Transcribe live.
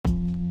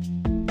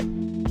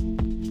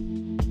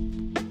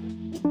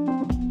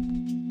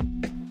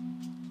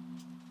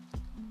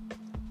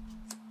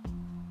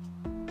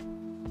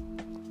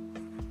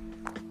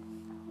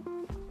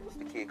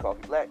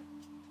Coffee Black,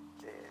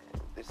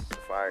 and this is the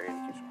Fire in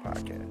the Kitchen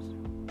podcast.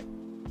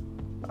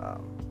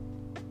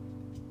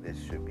 This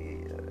should be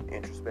an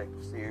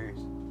introspective series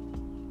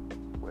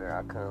where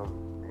I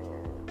come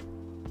and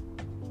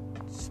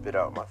spit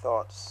out my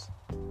thoughts,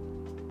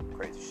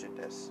 crazy shit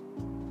that's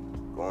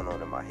going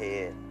on in my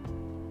head,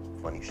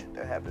 funny shit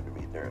that happened to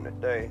me during the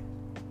day,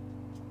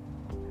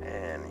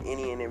 and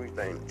any and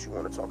everything that you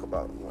want to talk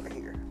about, you want to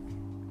hear.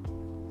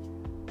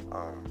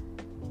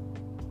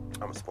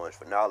 I'm a sponge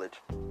for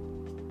knowledge.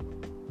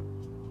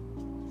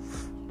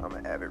 I'm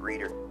an avid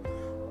reader.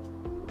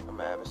 I'm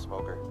an avid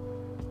smoker.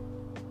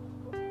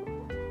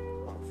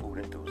 I'm a food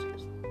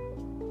enthusiast.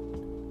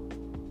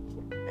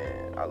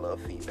 And I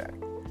love feedback.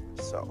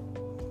 So,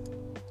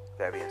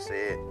 that being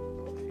said,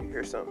 if you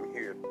hear something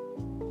here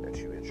that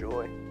you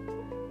enjoy,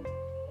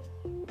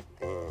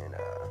 then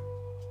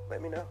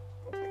let me know.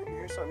 If you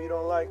hear something you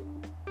don't like,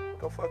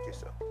 go fuck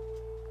yourself.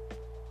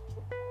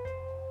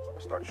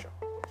 Let's start the show.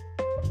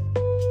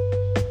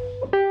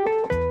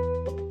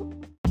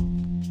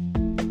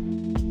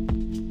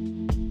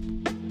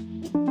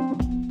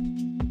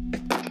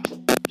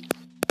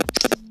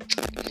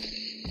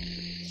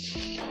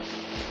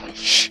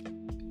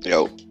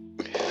 Yo,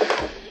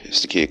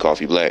 it's the Kid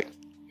Coffee Black.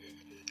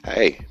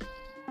 Hey,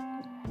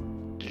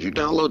 did you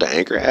download the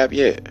Anchor app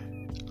yet?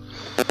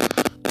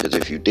 Because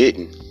if you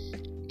didn't,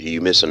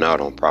 you're missing out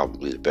on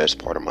probably the best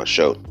part of my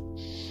show.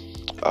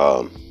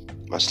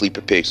 My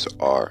sleeper picks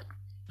are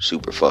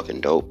super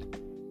fucking dope.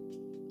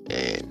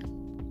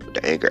 And with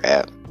the Anchor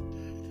app,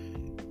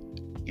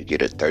 you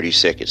get a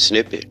 30-second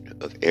snippet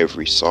of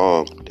every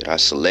song that I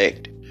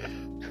select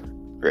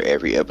for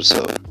every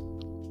episode.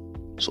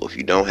 So if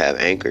you don't have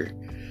Anchor,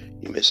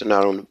 you're missing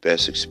out on the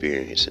best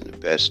experience and the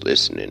best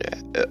listening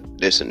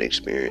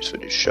experience for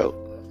this show.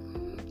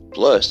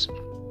 Plus,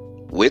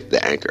 with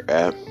the Anchor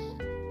app,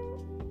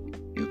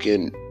 you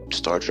can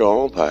start your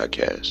own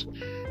podcast.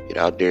 Get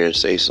out there and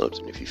say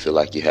something if you feel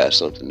like you have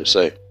something to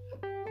say.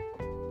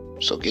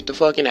 So get the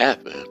fucking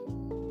app, man.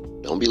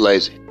 Don't be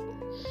lazy.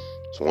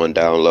 It's one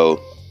download,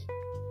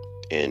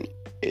 and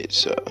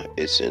it's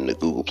in the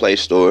Google Play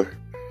Store.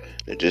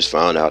 I just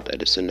found out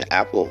that it's in the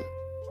Apple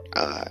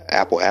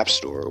App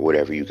Store or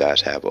whatever you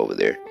guys have over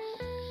there.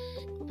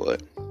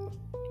 But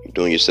you're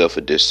doing yourself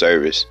a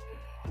disservice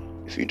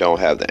if you don't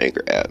have the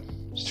Anchor app.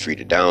 It's free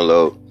to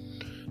download.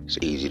 It's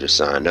easy to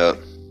sign up.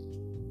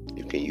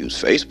 You can use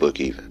Facebook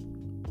even.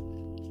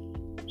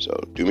 So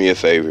do me a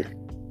favor.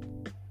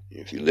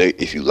 If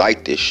you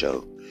like this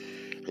show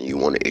and you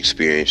want to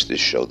experience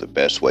this show the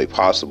best way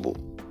possible,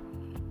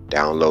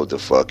 download the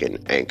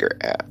fucking Anchor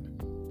app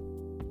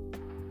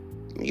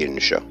and get in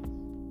the show.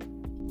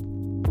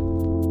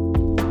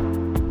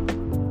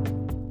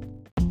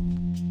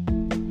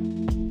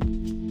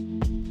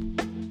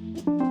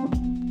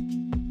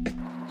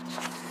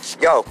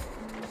 Yo,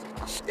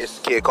 it's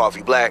the Kid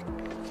Coffee Black.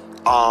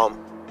 I'm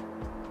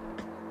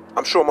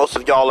sure most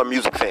of y'all are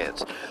music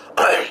fans.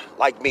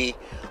 Like me,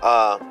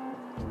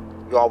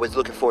 you're always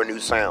looking for a new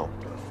sound.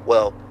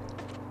 Well,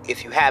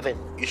 if you haven't,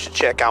 you should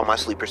check out my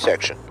sleeper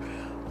section.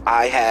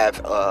 I have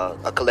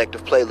a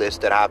collective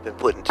playlist that I've been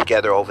putting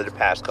together over the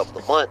past couple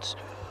of months.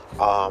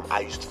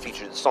 I used to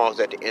feature the songs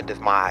at the end of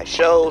my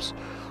shows.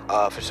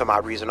 For some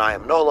odd reason, I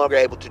am no longer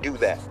able to do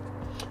that.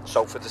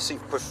 So for the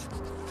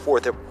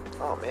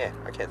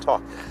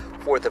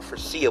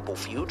foreseeable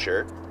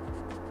future,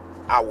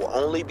 I will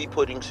only be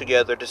putting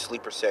together the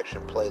sleeper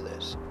section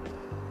playlist.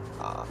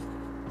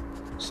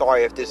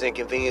 Sorry if this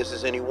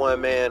inconveniences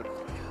anyone, man.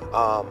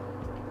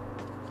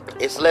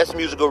 It's less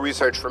musical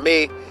research for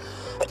me,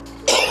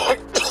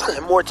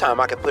 and more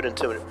time I can put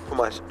into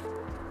my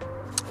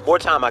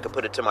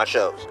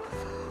shows.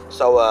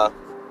 So,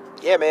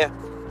 yeah, man,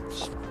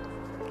 just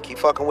keep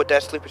fucking with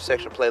that sleeper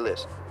section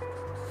playlist.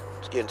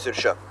 Let's get into the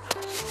show.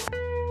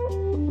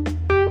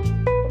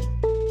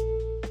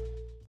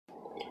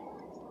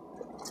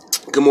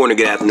 Good morning,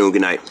 good afternoon,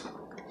 good night.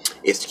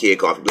 It's the Kid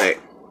Coffee Black.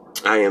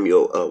 I am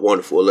your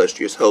wonderful,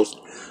 illustrious host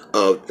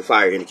of the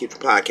Fire in the Kitchen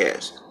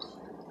podcast.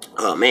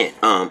 Man,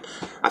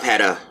 I've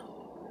had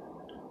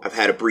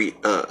a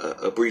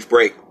brief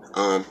break.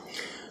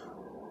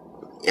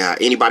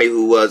 Anybody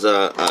who was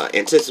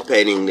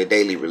anticipating the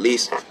daily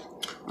release,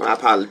 my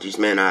apologies,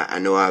 man. I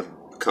know I've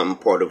become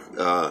part of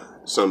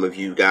some of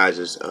you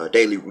guys'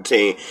 daily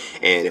routine,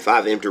 and if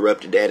I've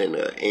interrupted that in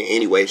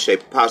any way,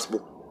 shape, or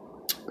possible,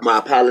 my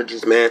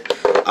apologies, man.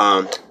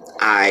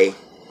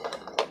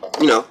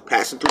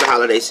 Passing through the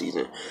holiday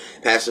season,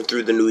 passing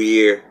through the new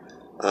year,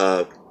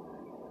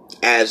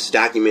 as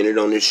documented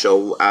on this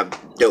show, I've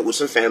dealt with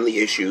some family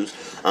issues.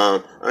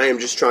 I am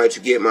just trying to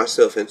get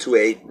myself into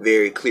a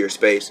very clear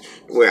space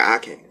where I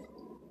can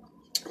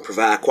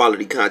provide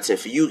quality content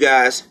for you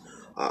guys,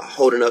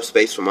 hold enough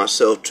space for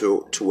myself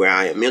to where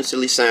I am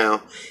mentally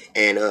sound,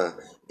 and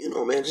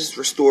just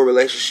restore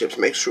relationships,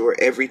 make sure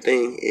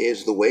everything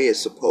is the way it's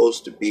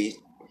supposed to be,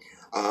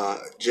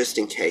 just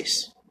in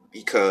case,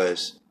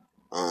 because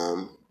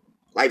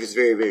life is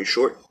very, very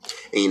short,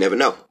 and you never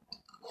know.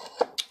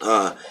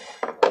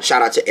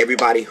 Shout out to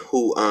everybody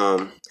who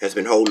has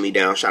been holding me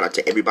down. Shout out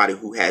to everybody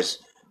who has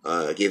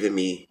given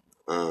me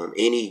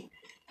any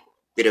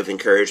bit of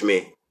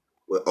encouragement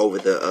over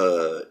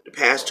the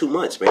past 2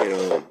 months,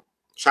 man.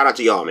 Shout out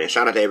to y'all, man.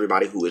 Shout out to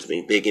everybody who has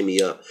been bigging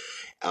me up,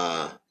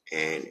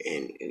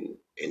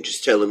 and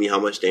just telling me how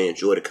much they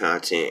enjoy the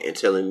content, and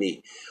telling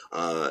me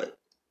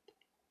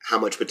how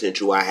much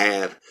potential I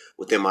have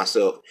within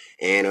myself,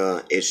 and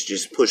it's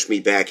just pushed me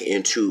back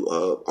into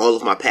all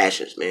of my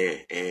passions, man.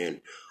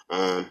 And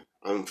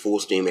I'm full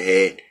steam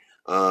ahead.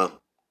 I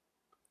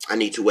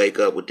need to wake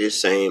up with this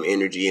same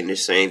energy and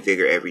this same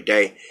vigor every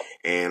day,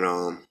 and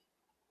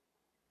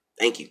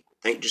thank you.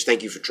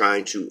 Thank you for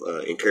trying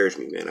to encourage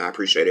me, man. I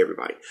appreciate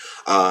everybody.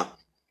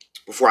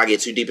 Before I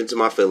get too deep into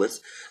my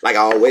feelings, like I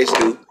always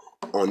do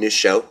on this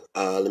show,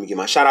 let me get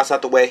my shout outs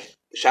out the way.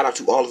 Shout out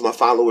to all of my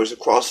followers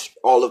across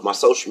all of my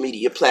social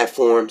media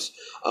platforms.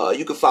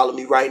 You can follow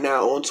me right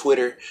now on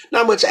Twitter.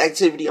 Not much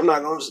activity. I'm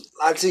not going to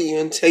lie to you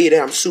and tell you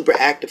that I'm super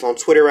active on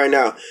Twitter right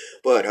now.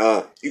 But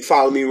you can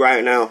follow me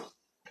right now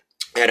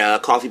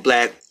at Coffee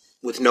Black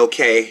with no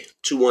K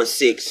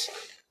 216.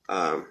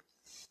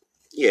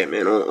 Yeah,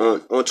 man,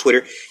 on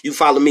Twitter. You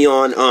follow me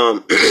on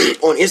on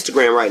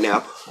Instagram right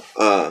now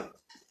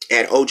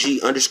at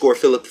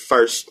OG_Philip the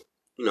 1st.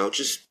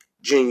 Just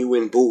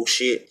genuine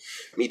bullshit.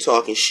 Me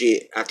talking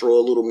shit. I throw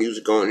a little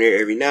music on there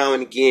every now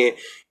and again.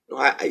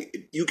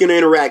 You can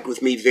interact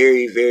with me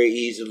very, very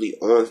easily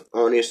on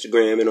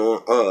Instagram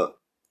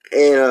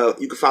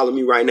and you can follow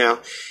me right now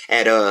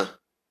at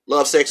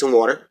Love, Sex, and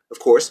Water, of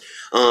course.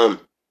 My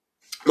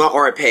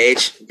art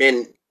page,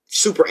 been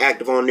super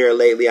active on there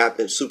lately. I've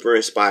been super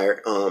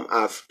inspired.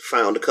 I've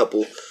found a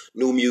couple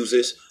new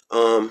muses.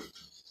 So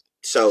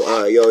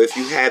if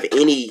you have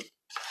any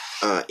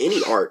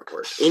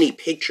artwork, any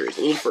pictures,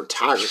 any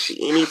photography,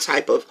 any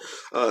type of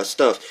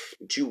stuff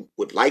that you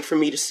would like for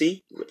me to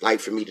see, you would like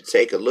for me to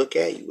take a look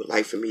at, you would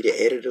like for me to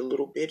edit a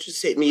little bit,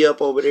 just hit me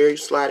up over there. You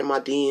slide in my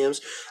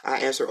DMs. I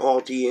answer all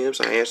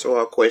DMs. I answer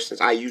all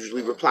questions. I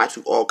usually reply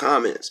to all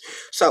comments.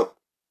 So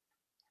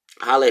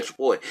holla at your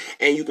boy.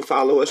 And you can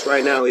follow us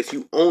right now if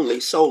you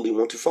solely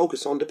want to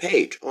focus on the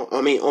page.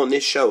 On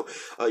this show.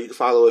 You can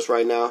follow us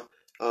right now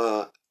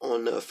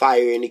on the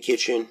Fire in the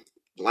Kitchen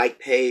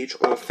page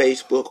on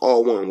Facebook,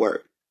 all one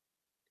word.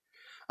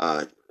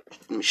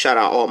 Shout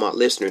out all my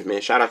listeners,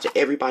 man. Shout out to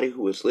everybody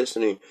who is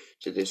listening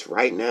to this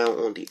right now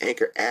on the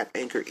Anchor app.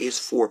 Anchor is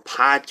for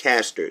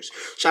podcasters.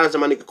 Shout out to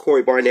my nigga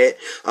Corey Barnett,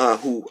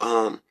 who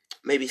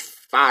maybe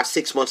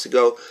 5-6 months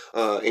ago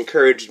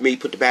encouraged me,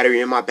 put the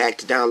battery in my back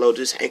to download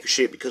this Anchor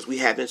shit, because we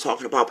have been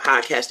talking about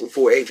podcasting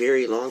for a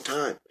very long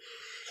time.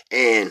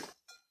 And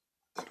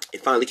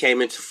it finally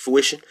came into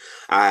fruition.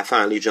 I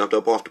finally jumped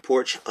up off the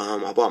porch.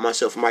 I bought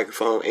myself a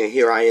microphone, and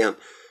here I am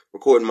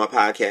recording my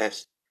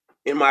podcast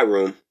in my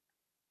room,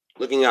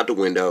 looking out the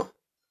window,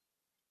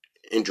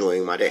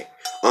 enjoying my day.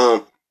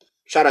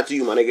 Shout out to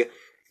you, my nigga.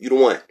 You the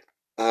one.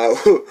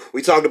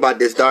 We talked about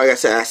this, dog. I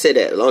said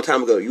that a long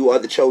time ago. You are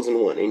the chosen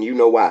one, and you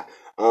know why.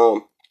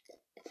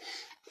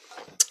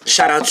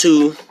 Shout out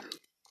to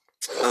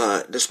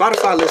the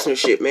Spotify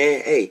listenership,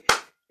 man. Hey,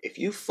 if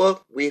you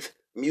fuck with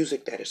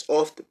music that is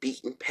off the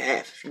beaten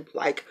path, if you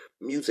like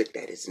music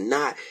that is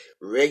not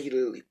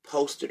regularly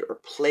posted or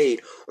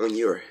played on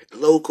your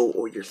local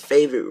or your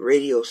favorite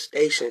radio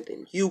station,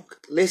 then you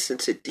listen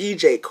to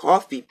DJ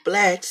Coffee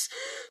Black's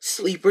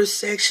Sleeper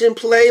Section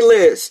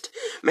playlist.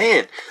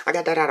 Man, I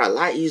got that out a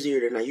lot easier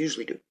than I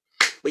usually do.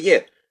 But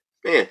yeah,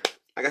 man,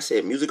 like I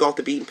said, music off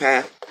the beaten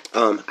path.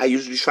 I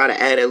usually try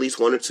to add at least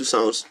 1 or 2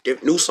 songs,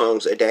 new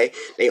songs a day.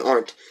 They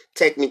aren't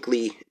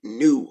technically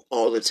new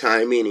all the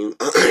time, meaning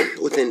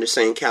within the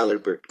same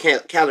calendar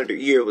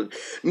year. With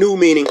new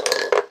meaning,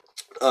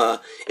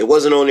 it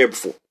wasn't on there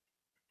before.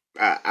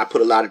 I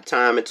put a lot of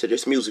time into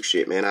this music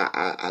shit, man.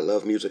 I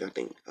love music. I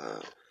think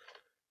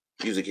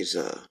music is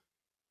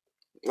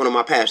one of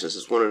my passions.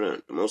 It's one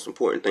of the most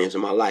important things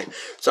in my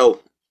life.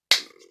 So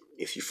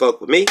if you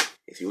fuck with me,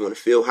 if you want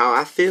to feel how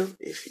I feel,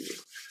 if you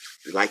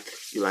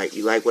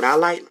like what I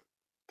like,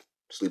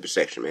 Sleeper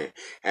Section, man.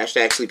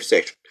 Hashtag Sleeper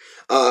Section.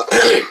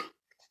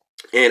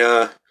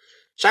 And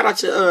shout out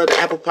to the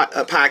Apple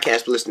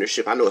Podcast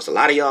listenership. I know it's a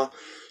lot of y'all.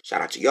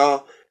 Shout out to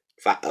y'all.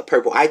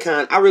 Purple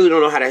icon. I really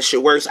don't know how that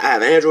shit works. I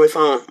have an Android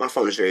phone. My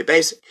phone is very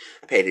basic.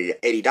 I paid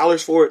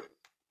 $80 for it.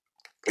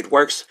 It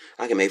works.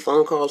 I can make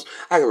phone calls.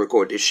 I can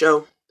record this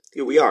show.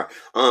 Here we are.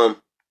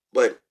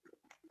 But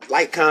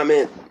like,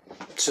 comment,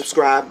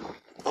 subscribe,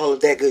 all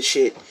of that good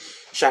shit.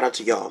 Shout out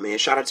to y'all, man.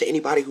 Shout out to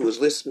anybody who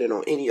is listening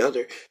on any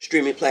other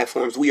streaming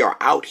platforms. We are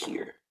out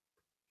here.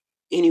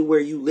 Anywhere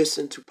you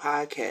listen to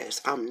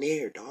podcasts, I'm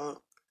there, dog.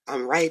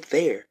 I'm right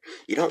there.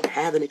 You don't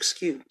have an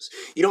excuse.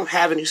 You don't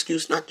have an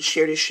excuse not to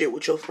share this shit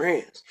with your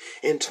friends.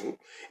 In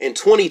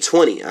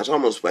 2020, I was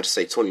almost about to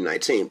say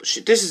 2019, but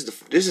shit, this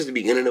is the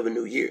beginning of a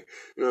new year.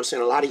 You know what I'm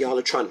saying? A lot of y'all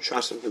are trying to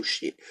try some new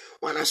shit.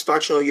 Why not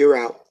start your year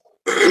out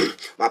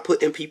by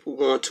putting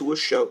people on to a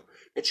show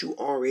that you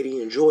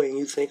already enjoy and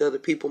you think other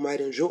people might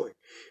enjoy?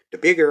 The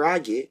bigger I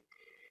get,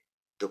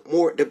 the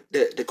more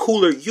the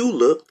cooler you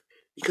look,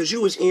 because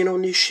you was in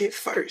on this shit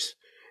first.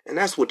 And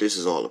that's what this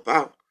is all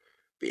about.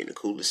 Being the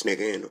coolest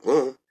nigga in the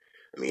room.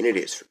 I mean, it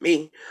is for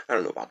me. I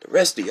don't know about the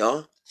rest of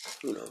y'all.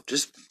 You know,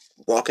 just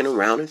walking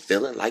around and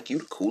feeling like you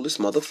the coolest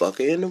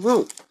motherfucker in the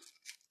room.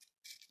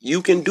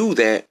 You can do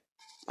that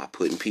by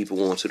putting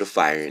people onto the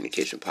Fire in the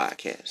Kitchen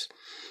podcast.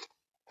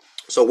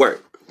 So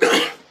work.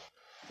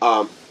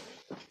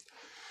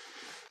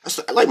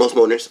 Like most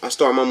mornings, I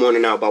start my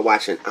morning out by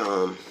watching.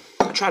 I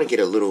try to get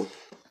a little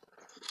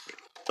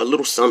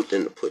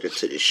something to put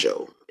into this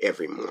show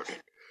every morning.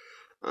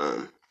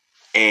 I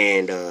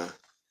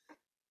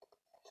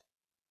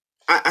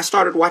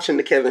started watching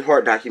the Kevin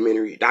Hart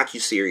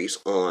docuseries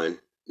on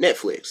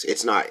Netflix.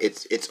 It's on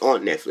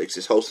Netflix.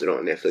 It's hosted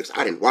on Netflix.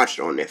 I didn't watch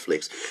it on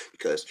Netflix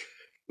because,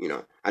 you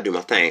know, I do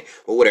my thing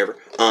or whatever.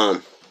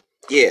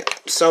 Yeah.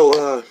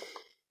 So,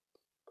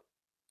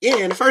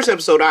 in the first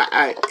episode,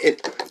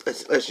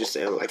 let's just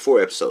say I'm like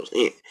 4 episodes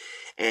in,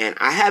 and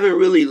I haven't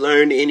really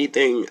learned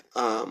anything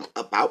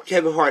about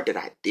Kevin Hart that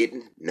I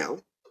didn't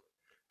know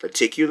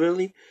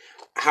particularly.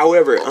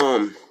 However,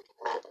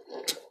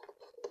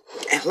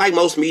 like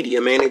most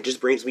media, man, it just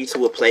brings me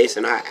to a place,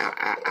 and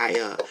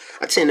I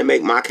tend to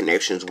make my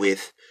connections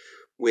with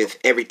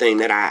everything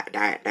that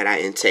I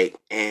intake.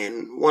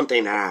 And one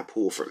thing that I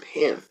pull from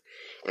him,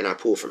 and I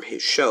pull from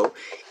his show,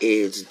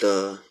 is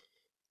the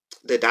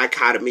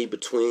dichotomy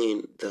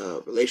between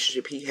the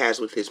relationship he has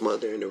with his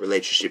mother and the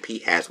relationship he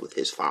has with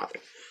his father.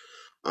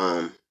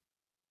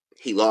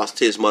 He lost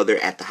his mother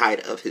at the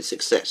height of his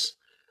success,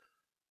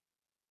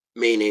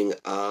 meaning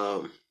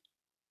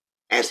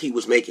as he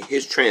was making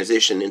his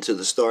transition into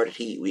the star that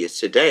he is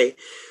today,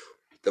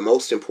 the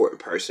most important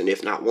person,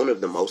 if not one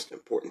of the most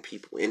important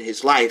people in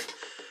his life,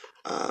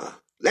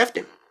 left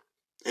him.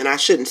 And I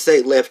shouldn't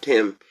say left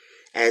him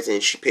as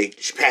in she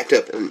packed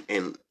up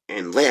and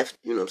left.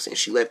 You know what I'm saying?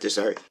 She left this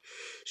earth.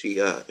 She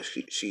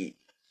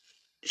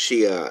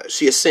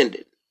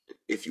ascended,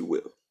 if you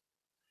will.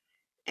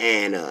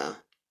 And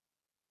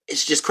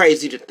it's just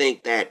crazy to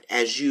think that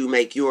as you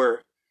make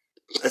your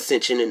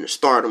ascension into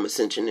stardom,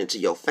 ascension into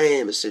your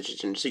fame, ascension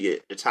into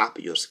the top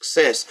of your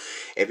success,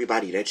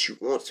 everybody that you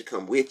want to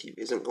come with you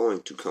isn't going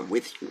to come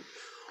with you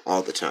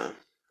all the time.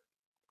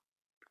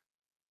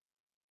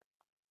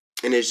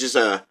 And it's just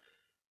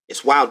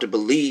it's wild to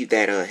believe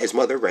that his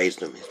mother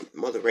raised him. His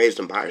mother raised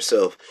him by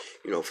herself,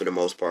 you know, for the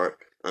most part.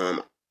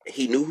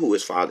 He knew who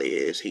his father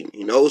is. He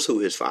knows who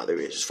his father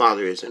is. His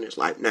father is in his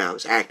life now.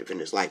 He's active in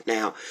his life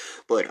now.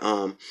 But,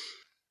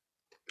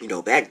 you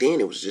know, back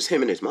then it was just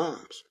him and his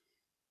mom's.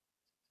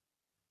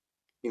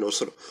 You know,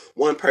 so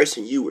one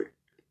person you were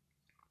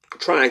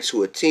trying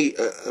to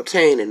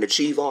obtain and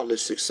achieve all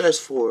this success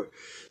for,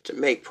 to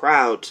make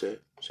proud, to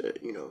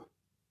you know,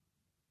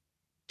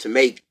 to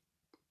make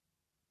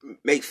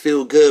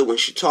feel good when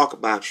she talk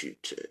about you,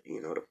 to,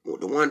 you know,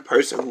 the one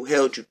person who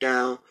held you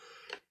down,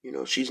 you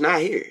know, she's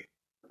not here.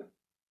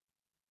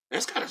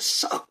 That's gotta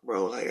suck,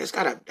 bro. Like,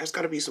 that's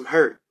gotta be some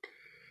hurt.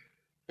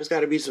 There's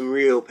gotta be some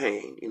real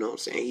pain. You know what I'm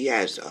saying? He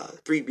has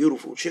 3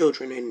 beautiful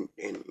children,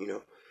 and you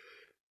know,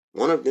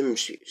 one of them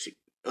she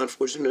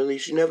unfortunately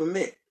she never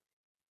met.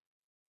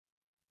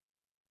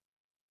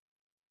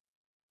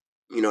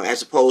 You know,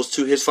 as opposed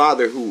to his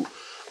father, who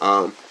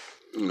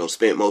you know,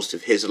 spent most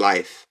of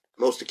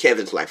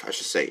Kevin's life, I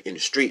should say, in the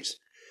streets.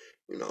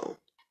 You know,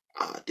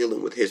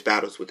 dealing with his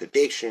battles with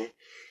addiction,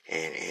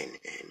 and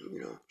you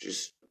know,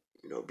 just,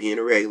 you know, being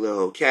a regular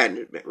old cat,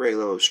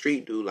 regular old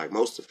street dude, like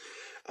most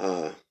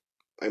of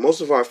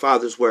our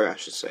fathers were, I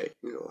should say.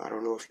 You know, I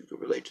don't know if you can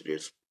relate to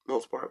this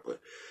most part, but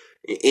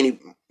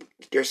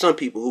there's some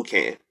people who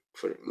can,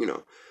 for, you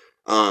know,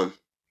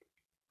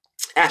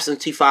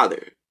 absentee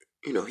father.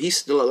 You know, he's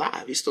still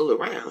alive. He's still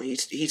around.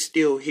 He's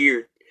still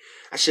here.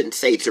 I shouldn't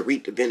say to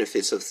reap the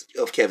benefits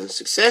of Kevin's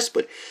success,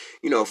 but,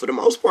 you know, for the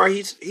most part,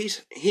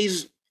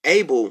 he's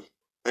able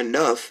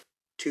enough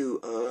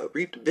to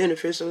reap the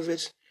benefits of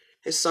his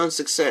son's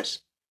success,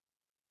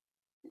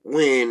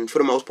 when for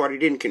the most part he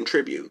didn't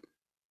contribute.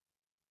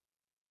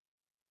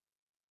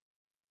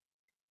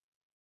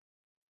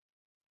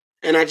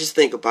 And I just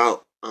think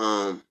about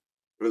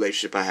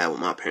relationship I have with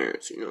my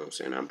parents. You know what I'm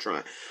saying? I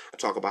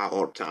talk about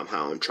all the time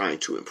how I'm trying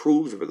to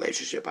improve the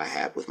relationship I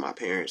have with my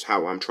parents,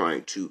 how I'm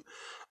trying to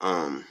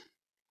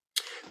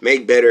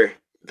make better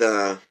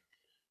the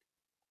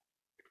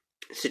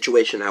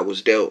situation I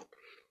was dealt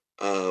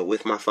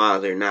with my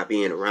father not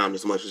being around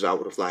as much as I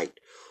would have liked.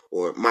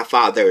 Or my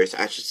father is,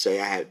 I should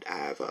say, I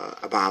have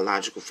a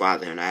biological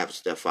father, and I have a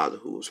stepfather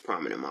who was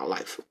prominent in my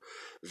life for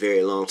a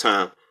very long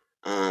time.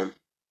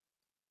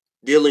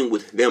 Dealing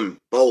with them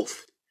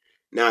both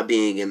not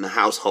being in the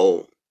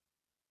household,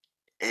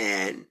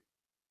 and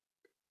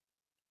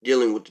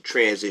dealing with the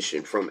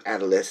transition from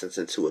adolescence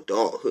into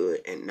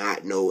adulthood, and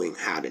not knowing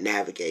how to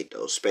navigate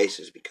those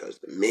spaces, because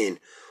the men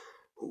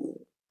who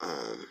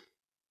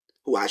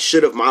I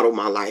should have modeled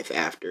my life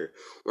after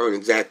weren't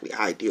exactly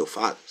ideal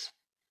fathers.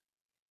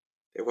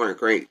 They weren't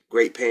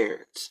great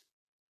parents.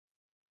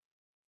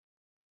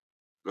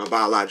 My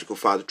biological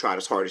father tried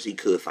as hard as he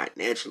could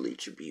financially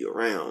to be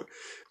around,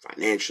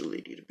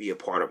 financially to be a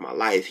part of my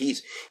life. He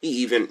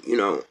even,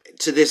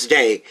 to this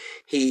day,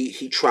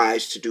 he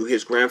tries to do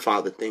his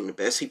grandfather thing the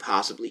best he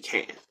possibly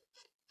can.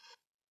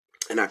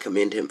 And I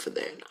commend him for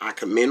that. I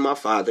commend my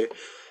father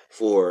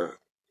for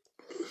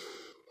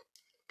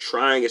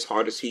trying as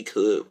hard as he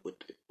could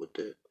with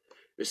the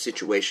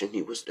situation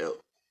he was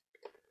dealt.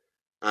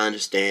 I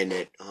understand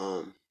that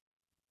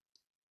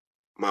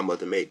my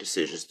mother made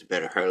decisions to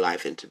better her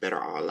life and to better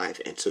our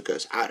life and took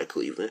us out of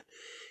Cleveland.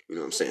 You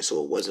know what I'm saying?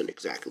 So it wasn't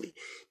exactly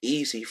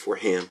easy for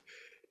him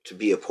to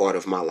be a part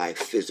of my life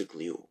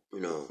physically,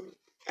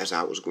 as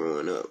I was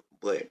growing up.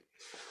 But,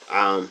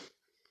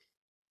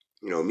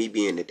 me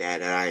being the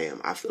dad that I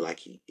am, I feel like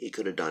he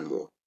could have done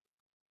more.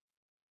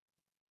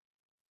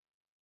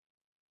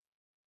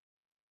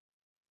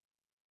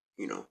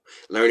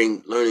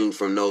 Learning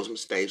from those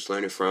mistakes,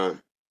 learning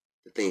from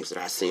the things that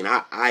I seen.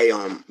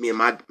 Me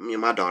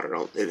and my daughter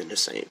don't live in the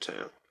same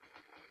town.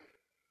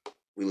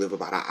 We live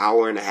about an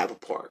hour and a half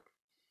apart.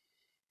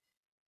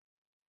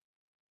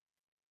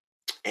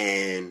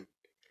 And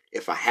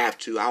if I have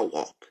to, I'll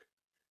walk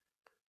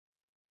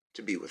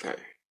to be with her.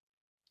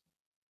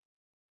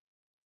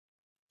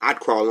 I'd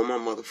crawl on my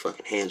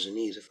motherfucking hands and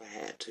knees if I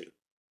had to.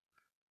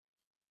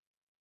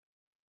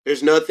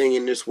 There's nothing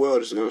in this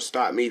world that's gonna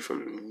stop me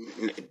from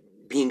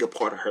being a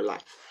part of her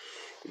life.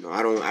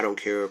 I don't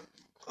care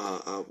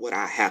what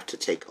I have to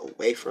take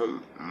away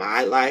from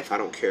my life. I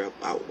don't care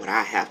about what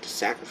I have to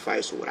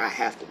sacrifice or what I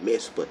have to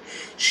miss, but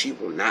she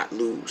will not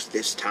lose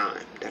this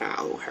time that I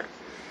owe her.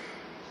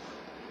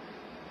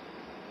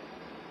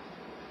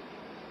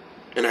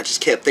 And I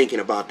just kept thinking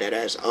about that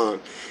as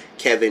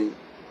Kevin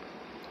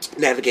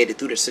navigated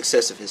through the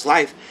success of his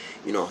life.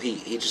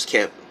 He just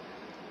kept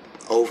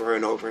over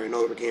and over and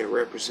over again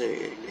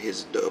representing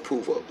the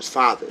approval of his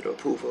father, the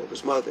approval of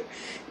his mother,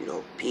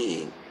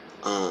 being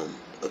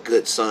a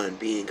good son,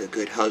 being a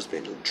good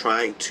husband,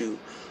 trying to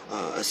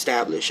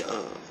establish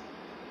a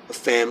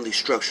family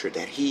structure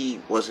that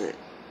he wasn't,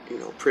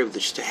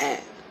 privileged to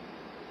have.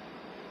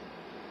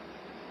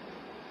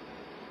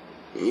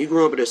 When you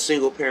grow up in a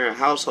single parent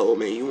household,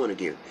 man, you want to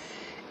give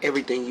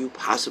everything you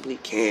possibly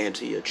can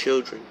to your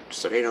children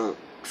so they don't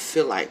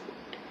feel like,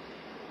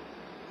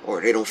 or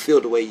they don't feel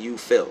the way you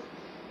felt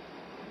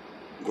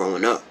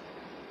growing up.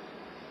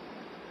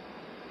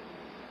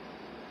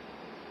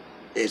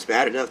 It's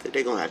bad enough that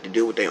they're going to have to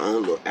deal with their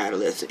own little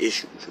adolescent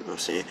issues, you know what I'm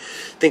saying?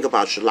 Think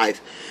about your life.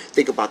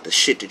 Think about the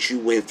shit that you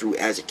went through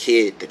as a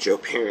kid that your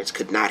parents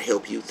could not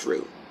help you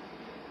through.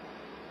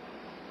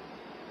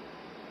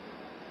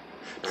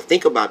 Now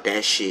think about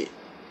that shit.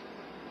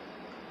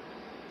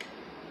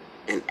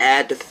 And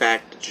add the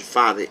fact that your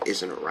father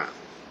isn't around.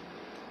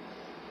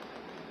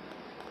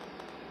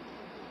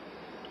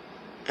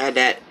 Add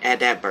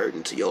that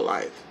burden to your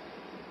life.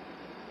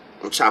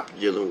 On top of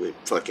dealing with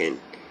fucking,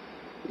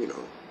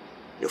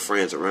 your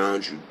friends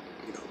around you,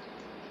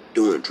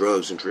 doing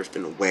drugs and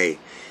drifting away,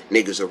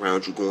 niggas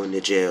around you going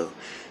to jail.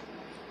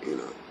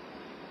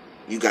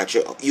 You got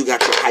your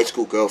high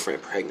school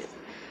girlfriend pregnant.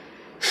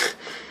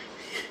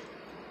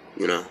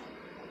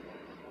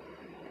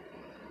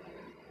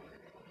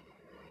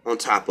 On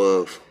top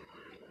of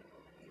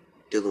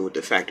dealing with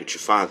the fact that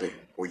your father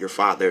or your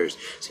fathers.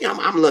 See,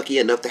 I'm lucky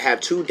enough to have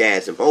two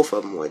dads and both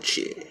of them want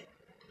shit.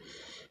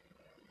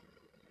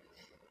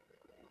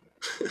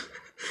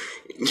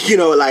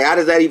 How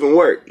does that even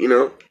work?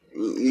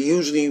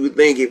 Usually you would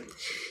think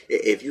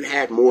if you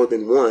had more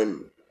than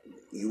one,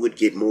 you would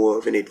get more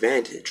of an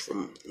advantage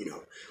from,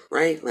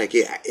 right? Like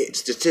it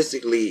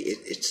statistically,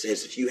 it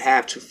says if you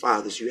have two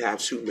fathers, you have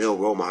two male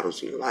role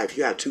models in your life.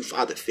 You have two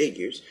father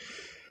figures.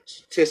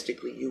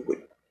 Statistically, you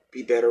would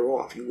be better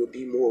off. You would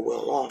be more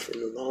well off in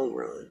the long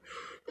run.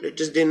 But it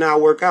just did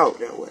not work out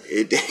that way.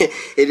 It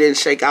didn't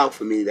shake out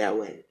for me that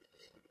way.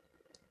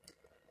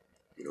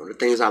 The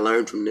things I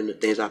learned from them, the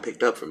things I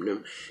picked up from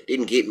them,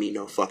 didn't get me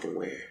no fucking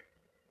where.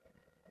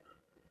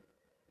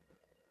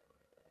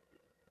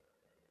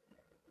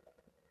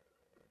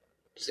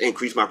 Just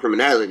increased my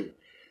criminality,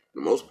 for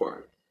the most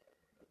part.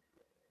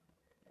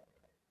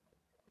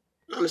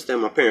 I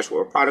understand my parents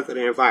were a product of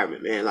their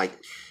environment, man. Like,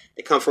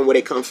 they come from where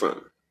they come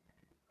from.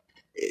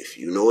 If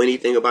you know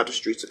anything about the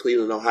streets of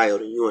Cleveland, Ohio,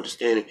 then you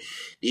understand that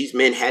these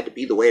men had to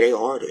be the way they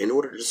are in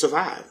order to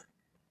survive.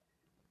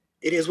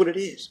 It is what it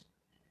is.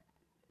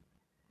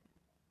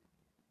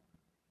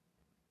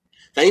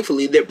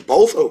 Thankfully, they're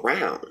both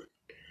around.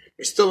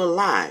 They're still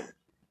alive.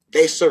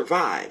 They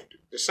survived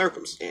the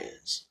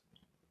circumstance.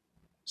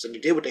 So they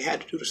did what they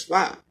had to do to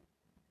survive.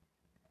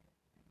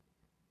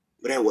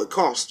 But at what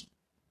cost?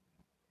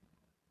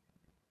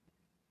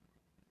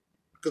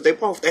 Because they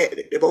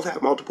both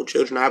have multiple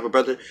children. I have a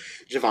brother,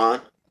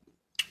 Javon,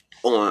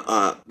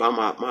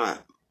 by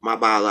my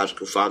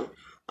biological father.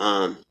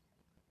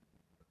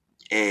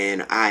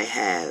 And I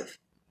have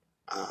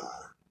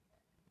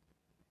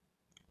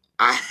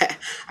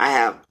I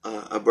have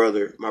a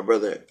brother, my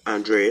brother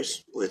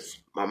Andreas,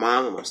 with my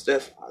mom and my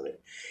stepfather.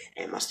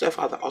 And my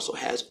stepfather also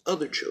has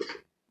other children,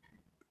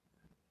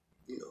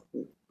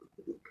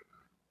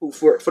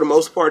 who for the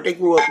most part, they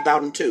grew up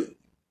without him too.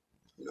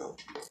 You know,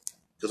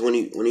 because when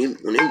he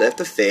left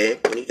the Fed,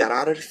 when he got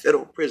out of the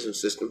federal prison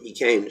system, he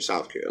came to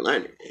South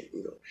Carolina. And,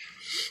 you know,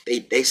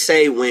 they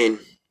say when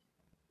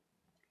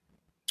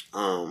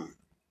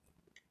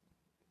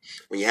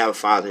you have a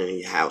father in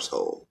your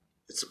household,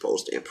 it's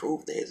supposed to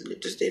improve things, and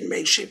it just didn't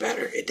make shit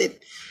better. It didn't.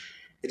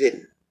 It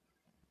didn't.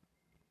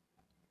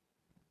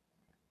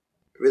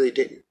 It really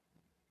didn't.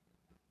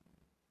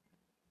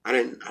 I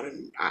didn't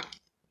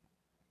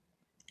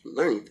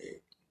learn anything.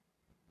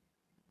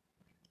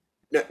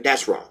 No,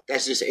 that's wrong.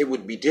 That's just, it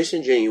would be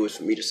disingenuous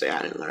for me to say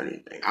I didn't learn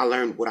anything. I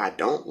learned what I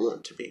don't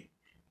want to be.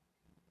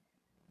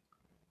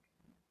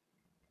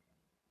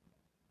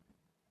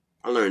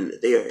 I learned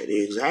that they are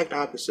the exact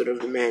opposite of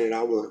the man that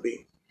I want to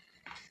be.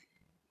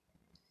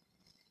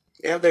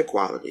 They have their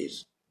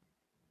qualities.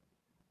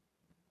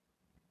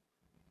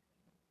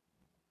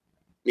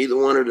 Neither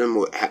one of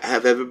them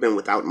have ever been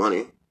without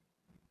money.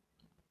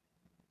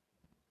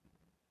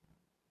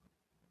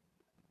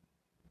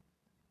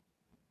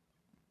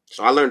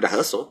 So I learned to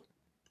hustle.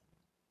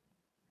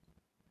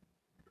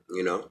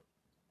 You know.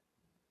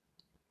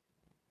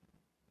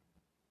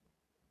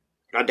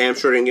 I damn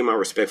sure didn't get my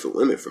respect for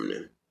women from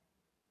them.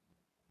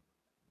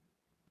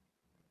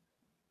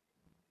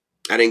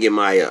 I didn't get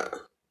my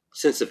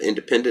sense of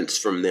independence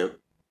from them.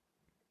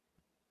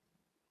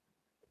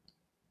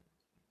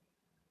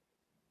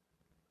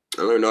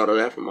 I learned all of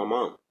that from my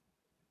mom.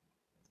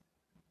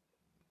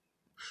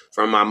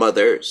 From my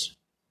mothers.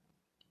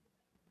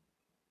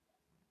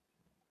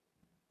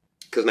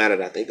 Because now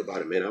that I think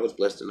about it, man, I was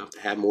blessed enough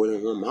to have more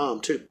than one mom,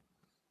 too.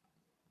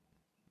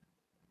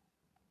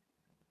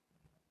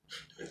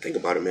 And think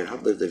about it, man,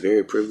 I've lived a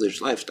very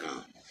privileged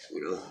lifestyle.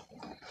 You know,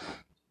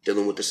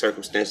 dealing with the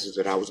circumstances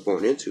that I was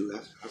born into,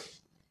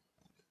 I've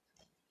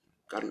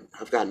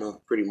gotten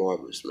off pretty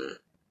marvelous, man.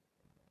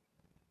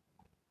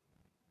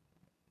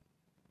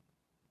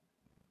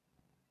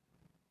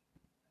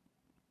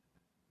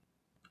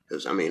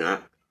 Because, I mean,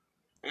 I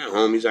got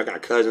homies, I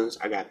got cousins,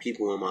 I got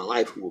people in my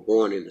life who were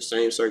born in the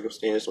same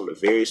circumstance on the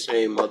very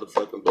same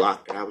motherfucking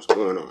block that I was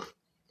born on.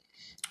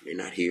 They're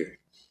not here.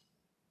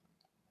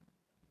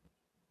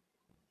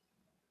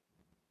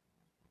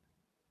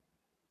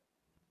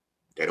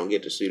 They don't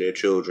get to see their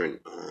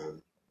children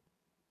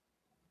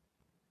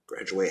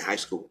graduate high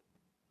school.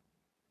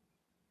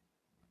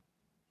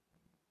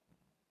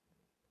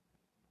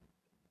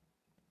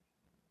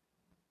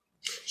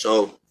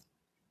 So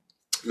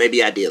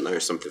maybe I did learn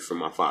something from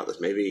my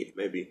fathers. Maybe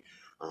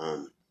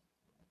I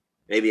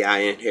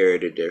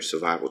inherited their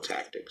survival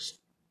tactics.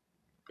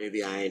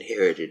 Maybe I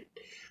inherited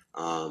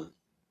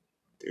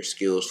their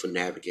skills for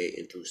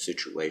navigating through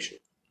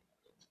situations.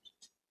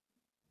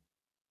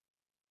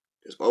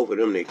 Because both of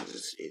them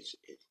niggas,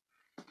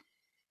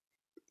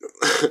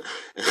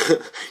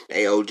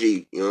 they OG,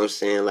 you know what I'm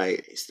saying?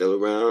 Like, they still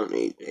around.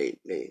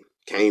 They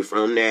came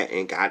from that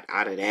and got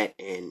out of that.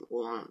 And,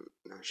 well,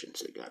 I shouldn't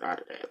say got out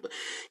of that, but,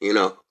 you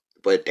know,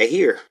 but they're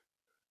here.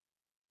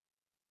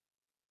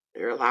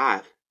 They're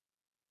alive.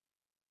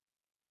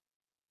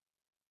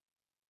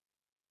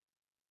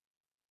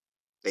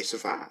 They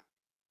survived.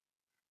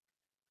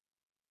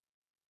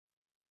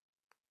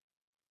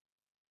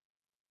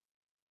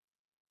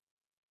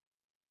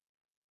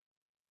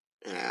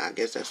 And I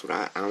guess that's what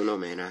I don't know,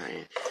 man.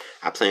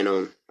 I plan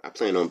on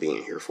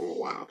being here for a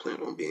while. I plan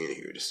on being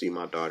here to see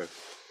my daughter,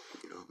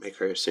 you know, make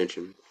her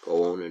ascension,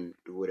 go on and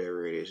do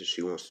whatever it is that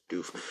she wants to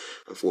do.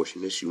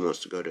 Unfortunately, she wants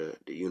to go to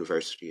the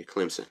University of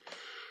Clemson.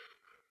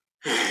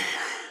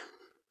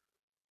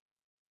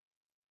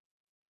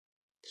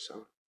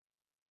 So,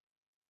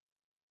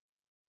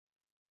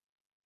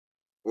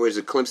 or is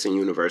it Clemson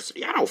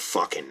University? I don't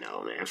fucking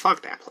know, man.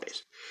 Fuck that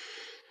place.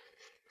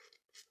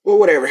 Well,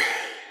 whatever.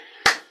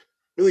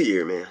 New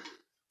year, man.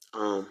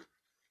 I'm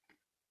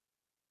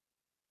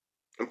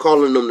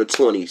calling them the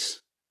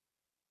 20s.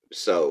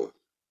 So,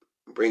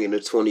 bringing the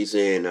 20s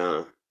in.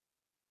 I'm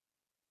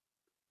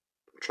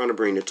trying to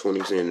bring the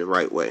 20s in the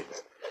right way.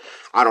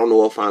 I don't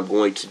know if I'm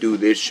going to do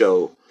this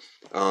show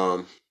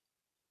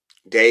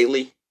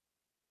daily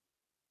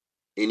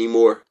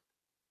anymore.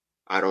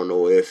 I don't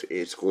know if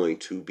it's going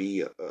to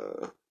be I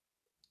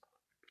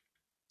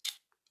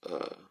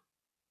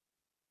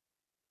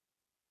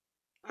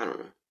don't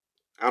know.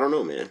 I don't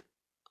know, man.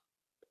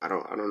 I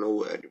don't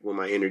know what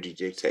my energy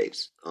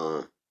dictates.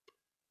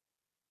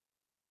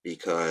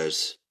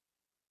 Because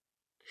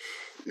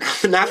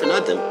not for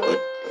nothing, but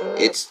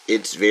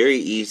it's very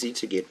easy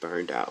to get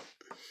burned out.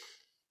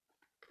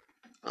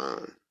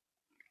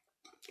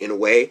 In a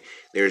way,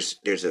 there's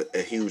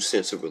a huge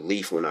sense of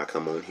relief when I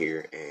come on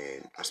here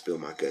and I spill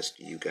my guts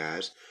to you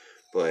guys.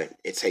 But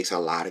it takes a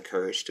lot of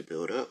courage to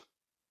build up.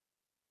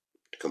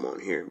 To come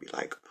on here and be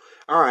like,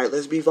 all right,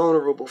 let's be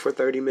vulnerable for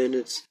 30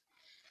 minutes.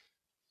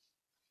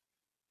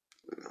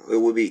 It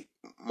would be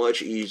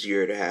much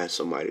easier to have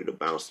somebody to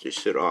bounce this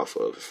shit off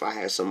of if I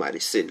had somebody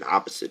sitting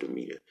opposite of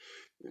me to,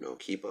 you know,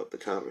 keep up the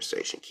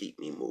conversation, keep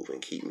me moving,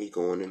 keep me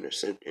going in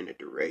a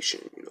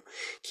direction, you know,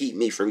 keep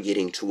me from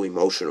getting too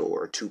emotional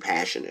or too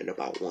passionate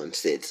about one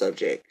said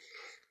subject.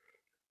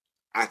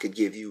 I could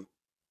give you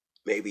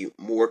maybe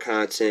more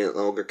content,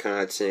 longer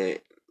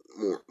content,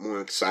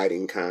 more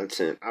exciting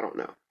content. I don't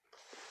know.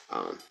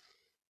 Um,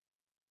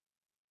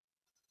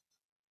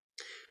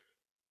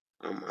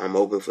 I'm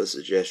open for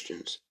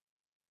suggestions,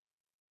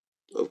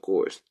 of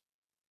course.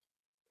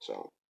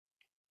 So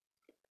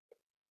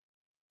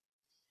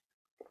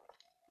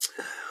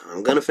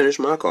I'm gonna finish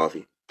my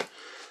coffee.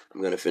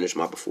 I'm gonna finish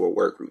my before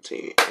work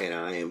routine, and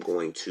I am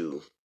going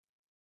to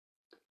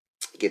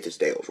get this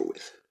day over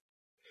with.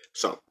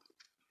 So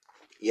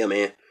yeah,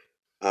 man.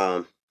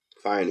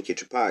 Fire in the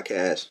Kitchen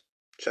podcast.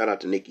 Shout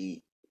out to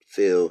Nikki,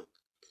 Phil,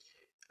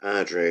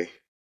 Andre,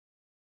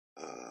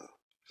 uh,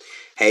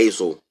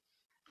 Hazel,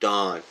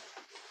 Dawn,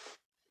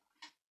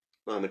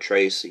 Mama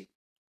Tracy,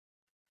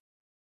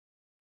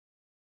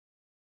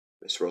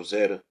 Miss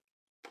Rosetta,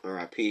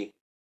 R.I.P.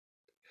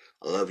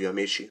 I love you. I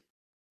miss you.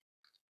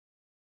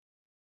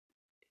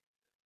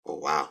 Oh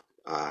wow.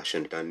 I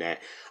shouldn't have done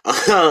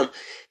that.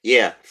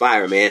 Yeah,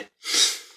 fire, man.